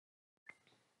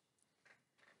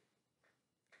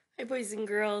Hi, boys and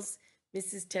girls.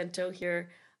 Mrs. Tento here.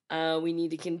 We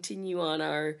need to continue on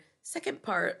our second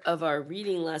part of our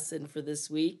reading lesson for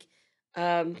this week.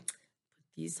 Put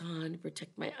these on to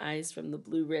protect my eyes from the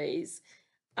blue rays.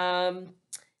 Um,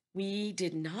 we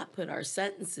did not put our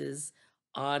sentences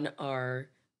on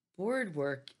our board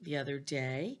work the other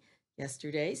day,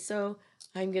 yesterday. So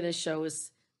I'm going to show us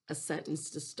a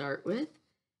sentence to start with.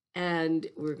 And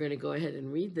we're going to go ahead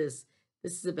and read this.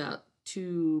 This is about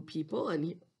two people,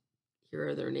 and here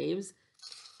are their names.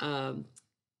 Al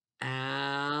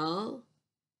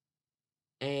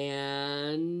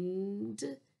and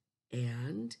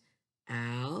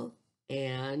Al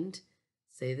and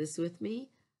say this with me.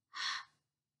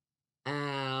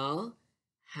 Al,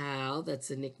 Hal, that's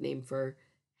a nickname for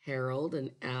Harold,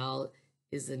 and Al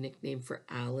is a nickname for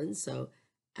Alan. So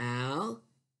Al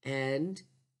and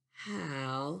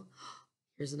Hal.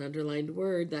 Here's an underlined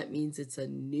word. That means it's a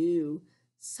new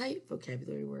sight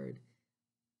vocabulary word.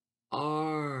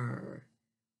 R.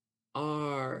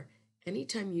 R.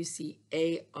 Anytime you see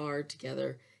AR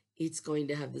together, it's going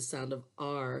to have the sound of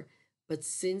R. But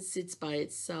since it's by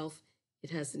itself, it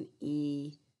has an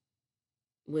E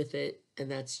with it, and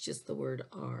that's just the word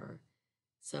R.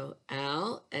 So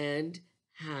Al and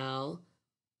Hal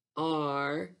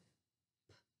are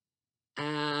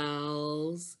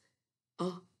pals.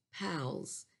 Oh,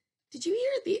 pals. Did you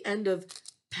hear at the end of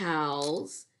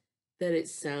pals that it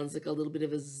sounds like a little bit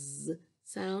of a Z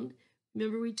sound?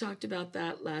 Remember we talked about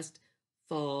that last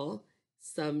fall?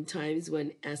 Sometimes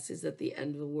when S is at the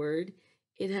end of a word,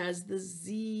 it has the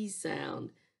Z sound.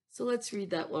 So let's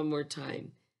read that one more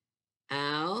time.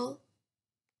 Al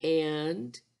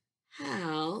and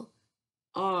Hal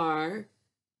are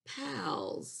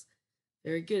pals.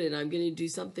 Very good. And I'm going to do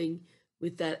something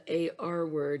with that AR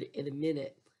word in a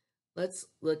minute. Let's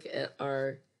look at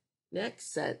our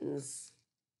next sentence.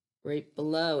 Right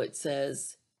below it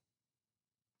says,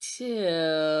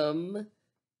 Tim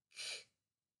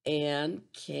and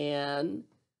can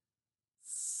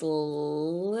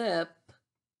slip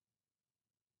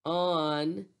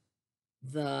on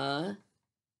the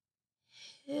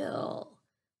hill.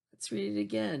 Let's read it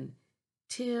again.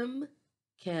 Tim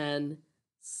can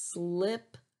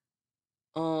slip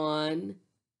on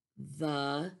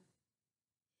the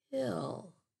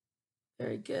hill.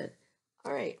 Very good.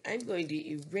 All right, I'm going to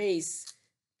erase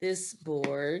this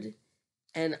board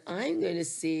and I'm going to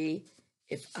see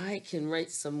if I can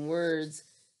write some words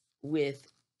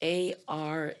with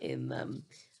AR in them.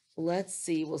 Let's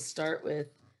see, we'll start with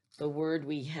the word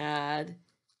we had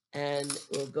and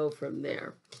we'll go from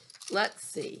there. Let's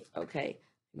see. Okay,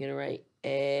 I'm going to write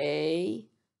ARE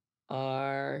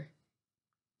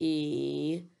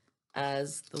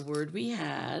as the word we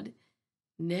had.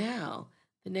 Now,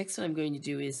 the next one I'm going to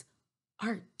do is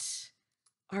art.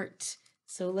 Art.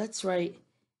 So let's write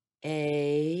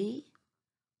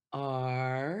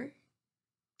ART.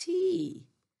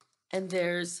 And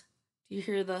there's, do you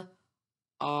hear the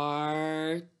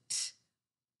art?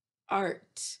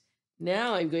 Art.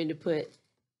 Now I'm going to put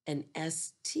an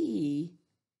ST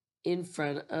in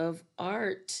front of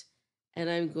art. And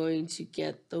I'm going to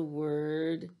get the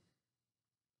word,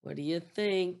 what do you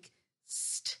think?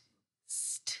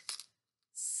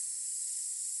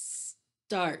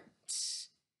 Start.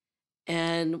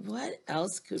 And what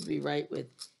else could we write with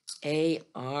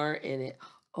AR in it?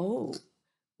 Oh,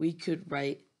 we could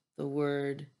write the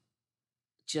word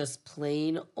just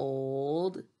plain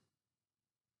old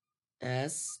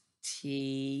STAR.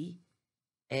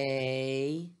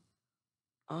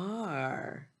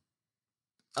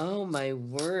 Oh my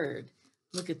word.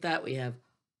 Look at that. We have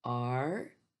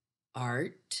R,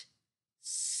 art,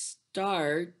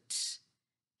 start,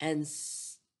 and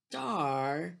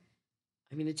star.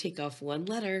 I'm going to take off one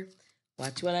letter.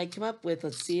 Watch what I come up with.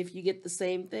 Let's see if you get the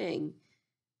same thing.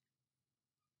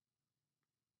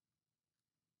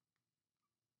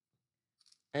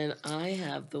 And I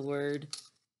have the word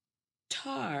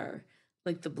tar,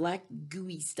 like the black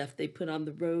gooey stuff they put on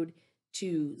the road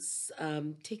to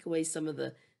take away some of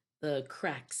the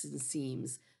cracks and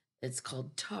seams. It's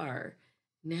called tar.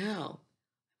 Now,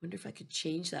 I wonder if I could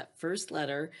change that first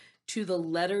letter to the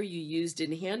letter you used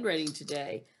in handwriting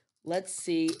today. Let's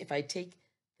see if I take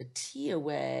the T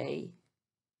away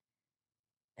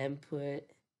and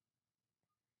put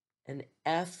an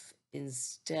F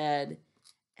instead.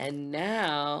 And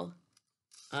now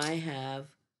I have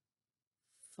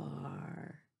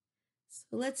far.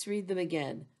 So let's read them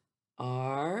again.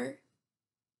 R,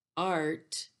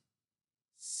 art,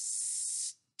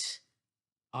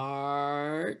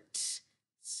 art,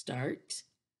 start,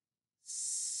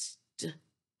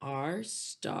 star,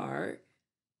 star,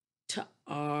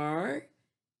 tar,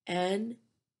 and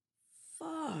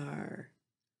far.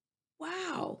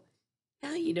 Wow.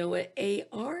 Now you know what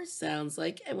AR sounds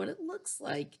like and what it looks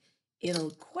like in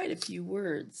quite a few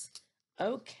words.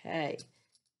 Okay.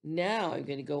 Now I'm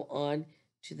going to go on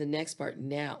to the next part.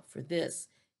 Now, for this,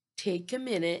 take a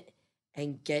minute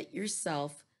and get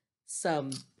yourself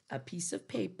a piece of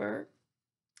paper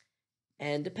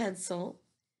and a pencil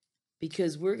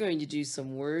because we're going to do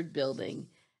some word building.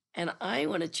 And I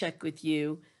want to check with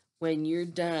you when you're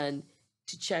done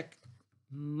to check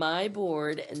my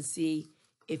board and see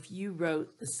if you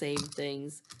wrote the same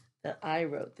things that I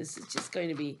wrote. This is just going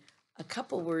to be a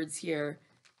couple words here,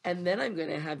 and then I'm going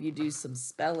to have you do some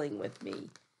spelling with me.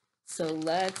 So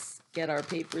let's get our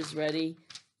papers ready.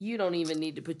 You don't even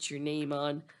need to put your name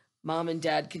on. Mom and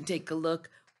Dad can take a look,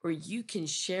 or you can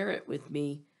share it with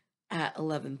me at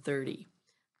 11:30.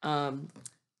 All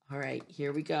right,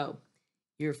 here we go.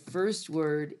 Your first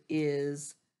word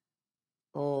is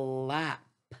lap.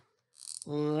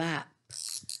 Lap.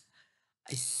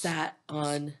 I sat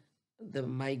on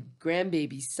my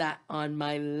grandbaby sat on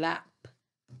my lap.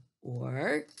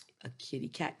 Or a kitty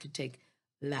cat could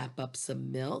lap up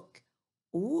some milk.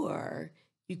 Or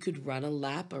you could run a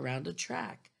lap around a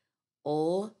track.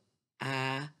 Lap.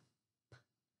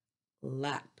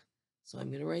 So I'm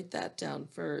going to write that down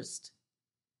first.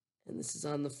 And this is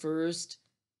on the first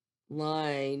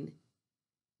line.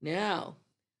 Now,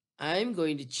 I'm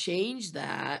going to change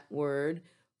that word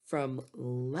from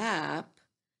lap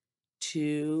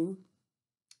to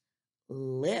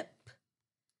lip.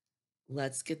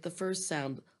 Let's get the first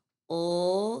sound.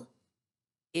 I.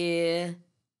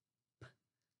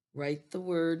 Write the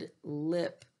word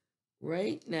lip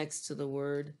right next to the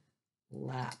word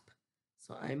lap.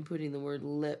 So I'm putting the word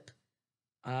lip.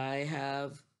 I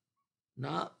have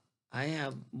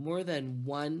more than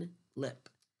one lip.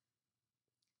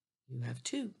 You have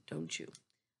two, don't you?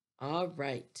 All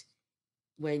right.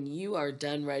 When you are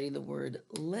done writing the word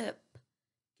lip,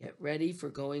 get ready for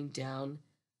going down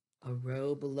a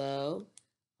row below,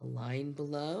 a line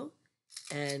below,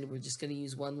 and we're just going to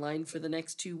use one line for the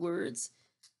next two words.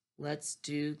 Let's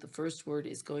do, the first word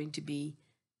is going to be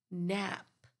nap.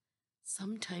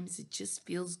 Sometimes it just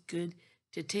feels good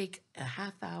to take a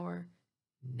half-hour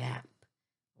nap.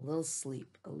 A little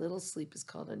sleep. A little sleep is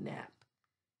called a nap.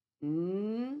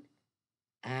 Nap.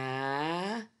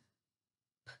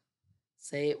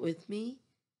 Say it with me.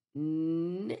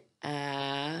 Nap.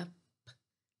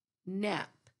 Nap.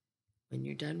 When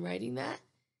you're done writing that,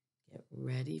 get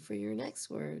ready for your next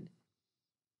word.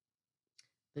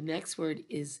 The next word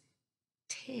is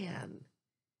tan.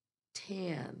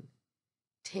 Tan.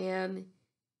 Tan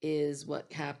is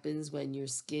what happens when your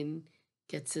skin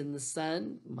gets in the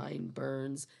sun. Mine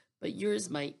burns, but yours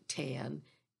might tan.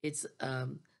 It's a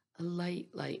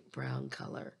light brown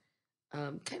color.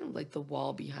 Kind of like the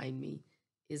wall behind me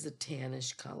is a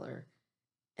tannish color.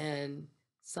 And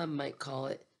some might call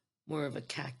it more of a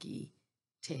khaki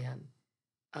tan.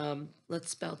 Let's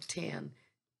spell tan.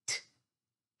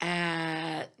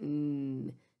 Tan.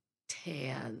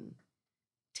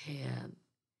 Tan.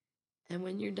 And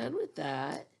when you're done with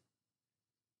that,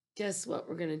 guess what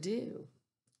we're going to do?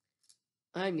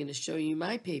 I'm going to show you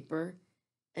my paper,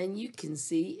 and you can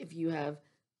see if you have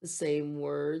the same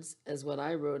words as what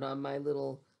I wrote on my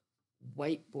little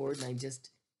whiteboard, and I just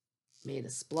made a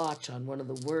splotch on one of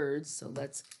the words, so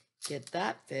let's get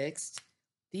that fixed.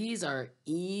 These are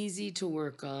easy to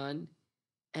work on,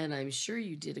 and I'm sure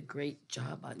you did a great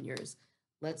job on yours.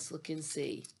 Let's look and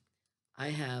see. I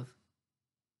have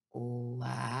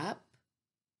lap,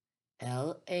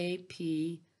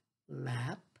 L-A-P,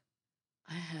 lap.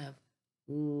 I have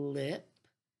lip,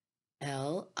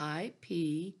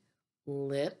 L-I-P,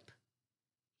 lip.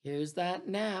 Here's that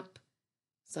nap.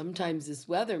 Sometimes this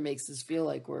weather makes us feel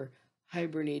like we're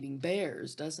hibernating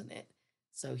bears, doesn't it?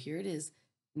 So here it is,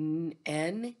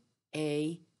 N-A-P,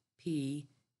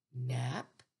 nap.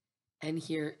 And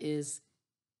here is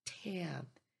tan,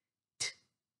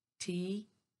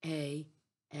 T-A-N,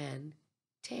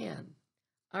 tan.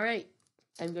 All right,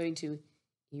 I'm going to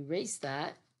erase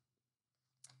that.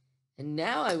 And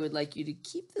now I would like you to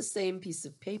keep the same piece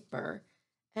of paper,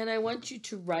 and I want you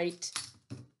to write,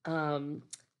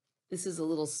 this is a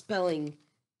little spelling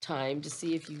time to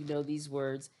see if you know these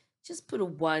words. Just put a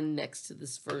 1 next to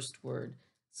this first word.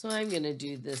 So I'm going to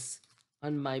do this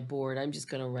on my board. I'm just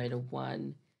going to write a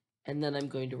 1, and then I'm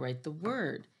going to write the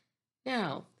word.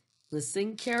 Now,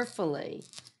 listen carefully.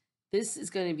 This is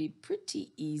going to be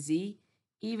pretty easy,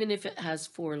 even if it has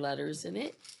 4 letters in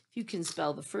it. If you can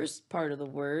spell the first part of the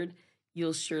word,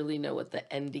 you'll surely know what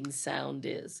the ending sound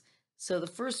is. So the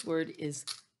first word is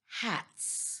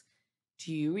hats.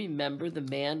 Do you remember the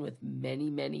man with many,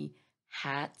 many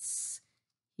hats?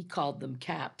 He called them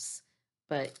caps,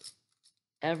 but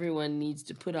everyone needs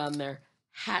to put on their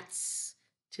hats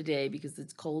today because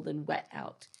it's cold and wet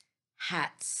out.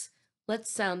 Hats. Let's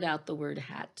sound out the word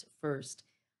hat first.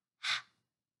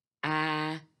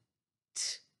 At.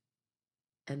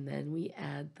 And then we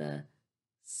add the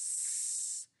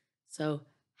s. So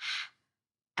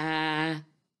at.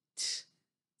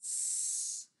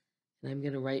 S. And I'm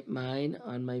going to write mine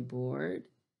on my board.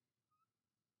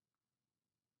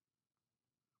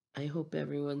 I hope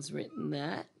everyone's written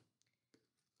that.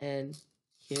 And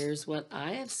here's what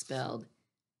I have spelled.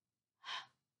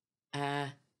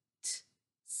 At.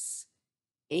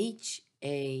 H-A-T-S.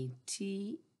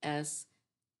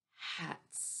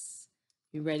 Hats.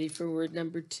 You ready for word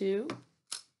number 2?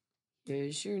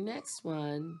 Here's your next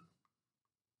one.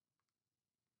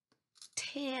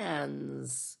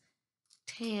 Tans.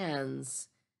 Tans.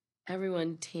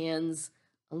 Everyone tans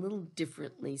a little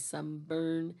differently. Some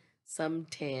burn, some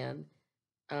tan.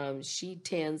 She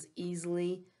tans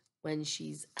easily when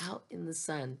she's out in the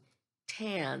sun.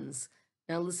 Tans.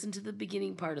 Now listen to the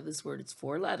beginning part of this word. It's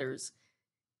 4 letters.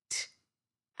 T,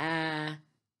 a,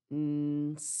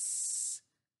 n, s.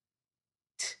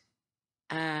 T,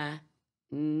 a,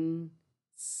 n,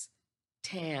 s.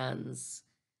 Tans.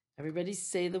 Everybody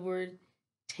say the word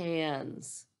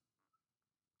tans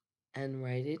and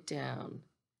write it down.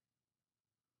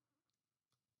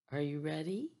 Are you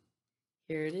ready?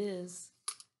 Here it is.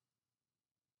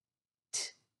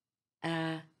 T,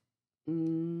 a,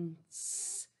 n,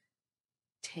 s.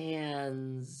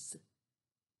 Tans.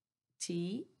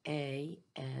 T-A-N-S.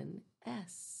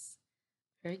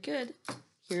 Very good.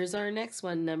 Here's our next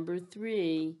one, number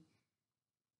 3.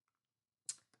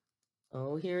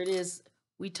 Oh, here it is.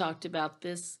 We talked about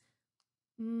this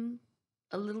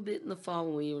a little bit in the fall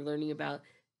when we were learning about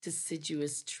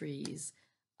deciduous trees.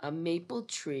 A maple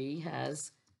tree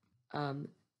has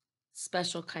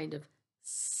special kind of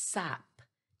sap.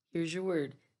 Here's your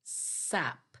word,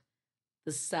 sap.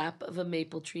 The sap of a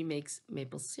maple tree makes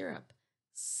maple syrup.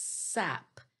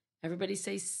 Sap. Everybody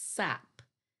say sap.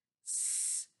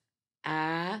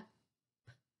 S-A-P.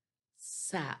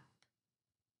 Sap.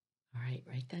 All right,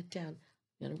 write that down.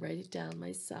 I'm going to write it down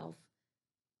myself.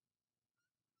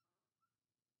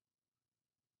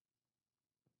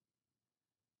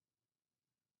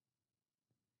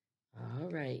 All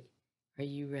right. Are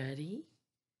you ready?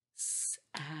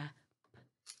 Sap.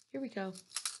 Here we go.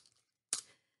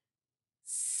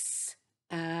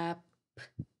 Sap.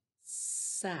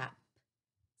 Sap.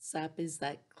 Sap is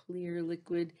that clear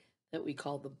liquid that we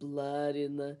call the blood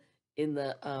in the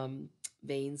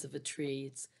veins of a tree.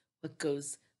 It's what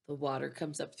goes, the water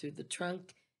comes up through the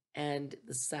trunk and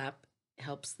the sap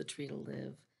helps the tree to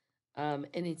live. And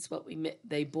it's what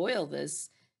they boil this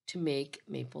to make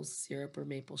maple syrup or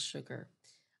maple sugar.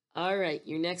 All right,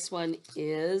 your next one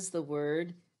is the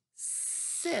word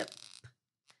sip.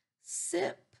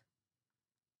 Sip.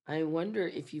 I wonder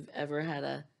if you've ever had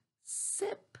a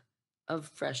sip of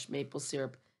fresh maple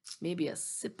syrup, maybe a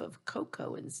sip of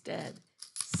cocoa instead.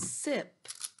 Sip.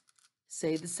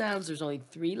 Say the sounds. There's only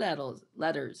 3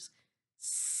 letters.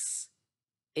 S,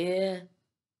 I,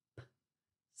 p.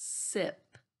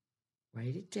 Sip.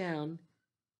 Write it down.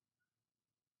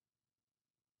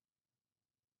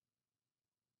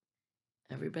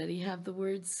 Everybody have the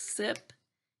word sip?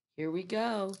 Here we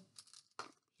go.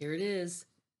 Here it is.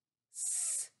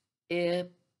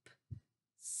 Sip.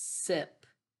 Sip.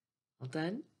 All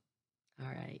done? All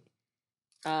right.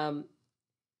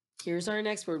 Here's our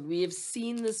next word. We have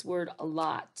seen this word a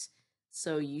lot,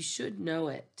 so you should know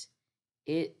it.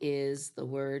 It is the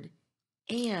word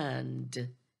and.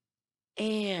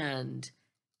 And.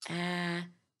 And.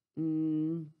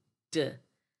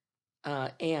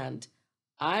 And.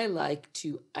 I like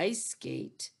to ice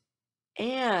skate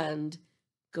and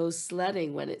go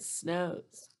sledding when it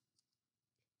snows.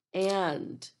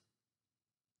 And.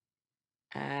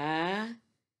 And.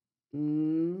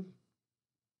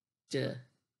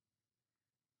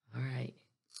 All right.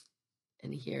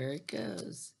 And here it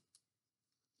goes.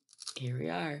 Here we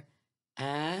are.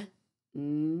 And.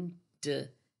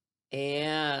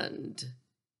 And.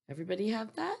 Everybody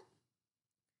have that?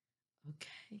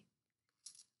 Okay.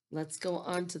 Let's go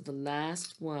on to the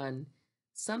last one.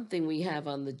 Something we have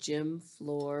on the gym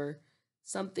floor.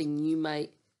 Something you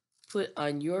might put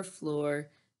on your floor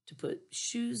to put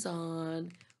shoes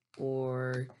on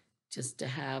or just to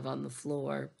have on the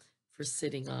floor for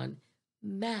sitting on.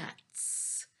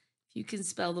 Mats. If you can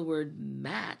spell the word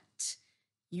mat,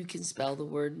 you can spell the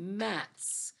word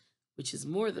mats, which is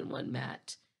more than one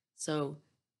mat. So,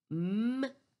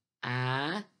 m-a-t.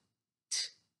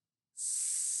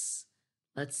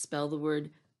 Let's spell the word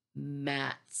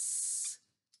mats.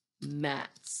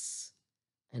 Mats.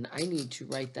 And I need to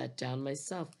write that down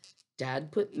myself.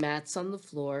 Dad put mats on the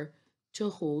floor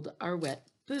to hold our wet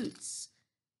boots.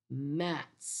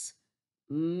 Mats.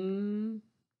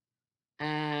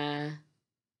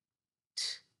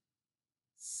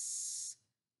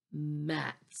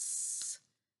 Mats.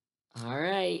 All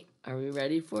right, are we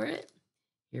ready for it?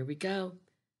 Here we go.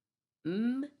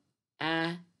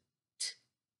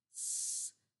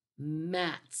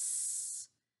 Mats.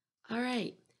 All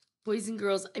right, boys and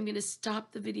girls, I'm going to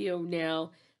stop the video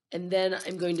now, and then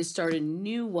I'm going to start a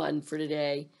new one for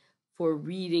today for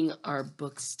reading our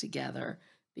books together,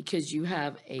 because you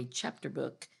have a chapter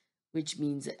book, which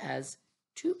means it has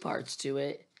 2 parts to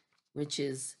it, which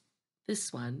is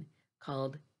this one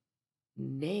called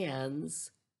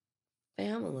Nan's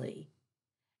Family.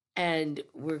 And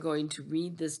we're going to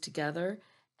read this together,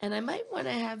 and I might want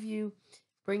to have you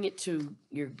bring it to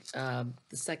your the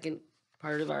second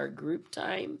part of our group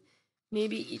time.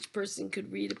 Maybe each person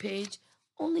could read a page,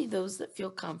 only those that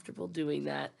feel comfortable doing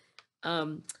that.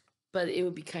 But it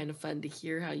would be kind of fun to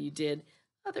hear how you did.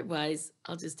 Otherwise,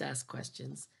 I'll just ask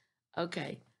questions.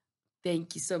 Okay,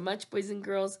 thank you so much, boys and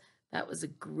girls. That was a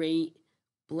great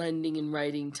blending and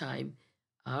writing time.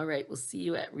 All right, we'll see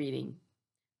you at reading,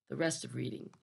 the rest of reading.